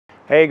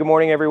Hey, good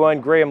morning everyone.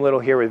 Graham Little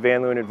here with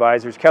Van Leeuwen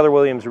Advisors, Keller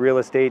Williams Real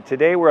Estate.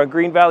 Today we're on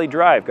GreenValley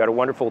Drive. Got a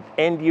wonderful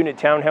end unit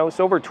townhouse,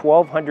 over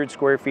 1,200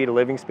 square feet of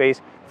living space,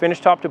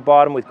 finished top to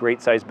bottom with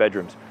great sized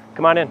bedrooms.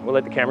 Come on in, we'll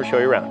let the camera show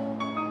you around.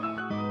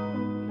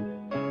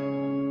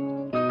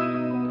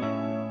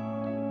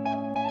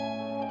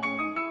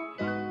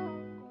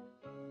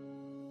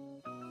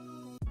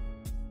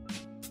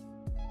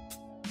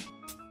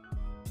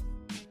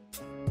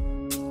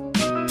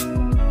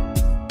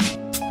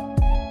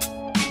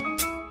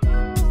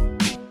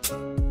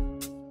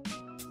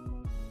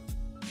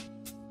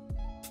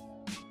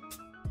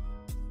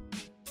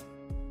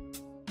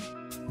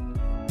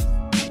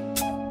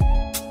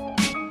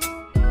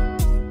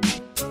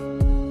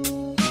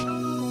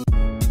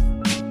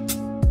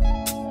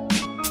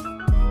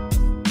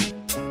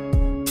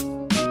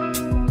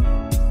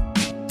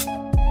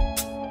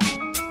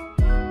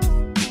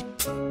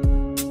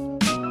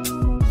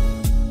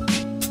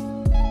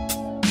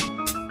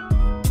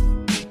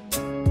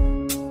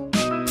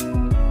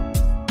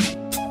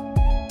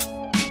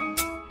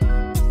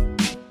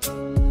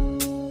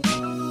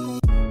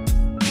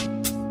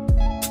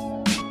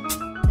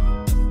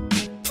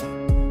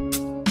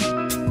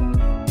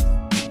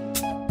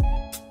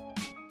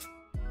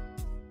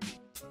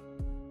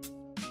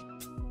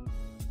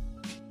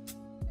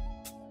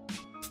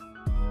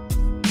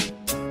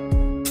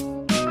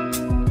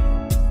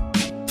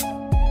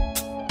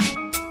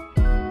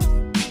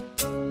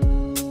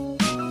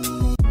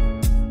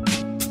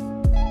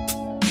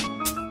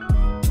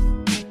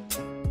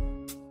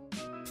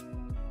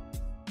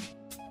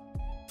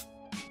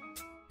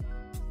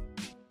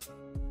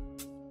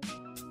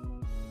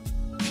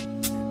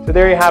 So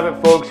there you have it,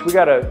 folks. We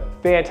got a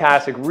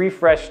fantastic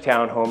refreshed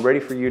townhome ready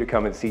for you to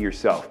come and see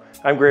yourself.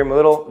 I'm Graham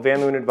Little, Van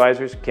Leeuwen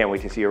Advisors. Can't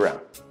wait to see you around.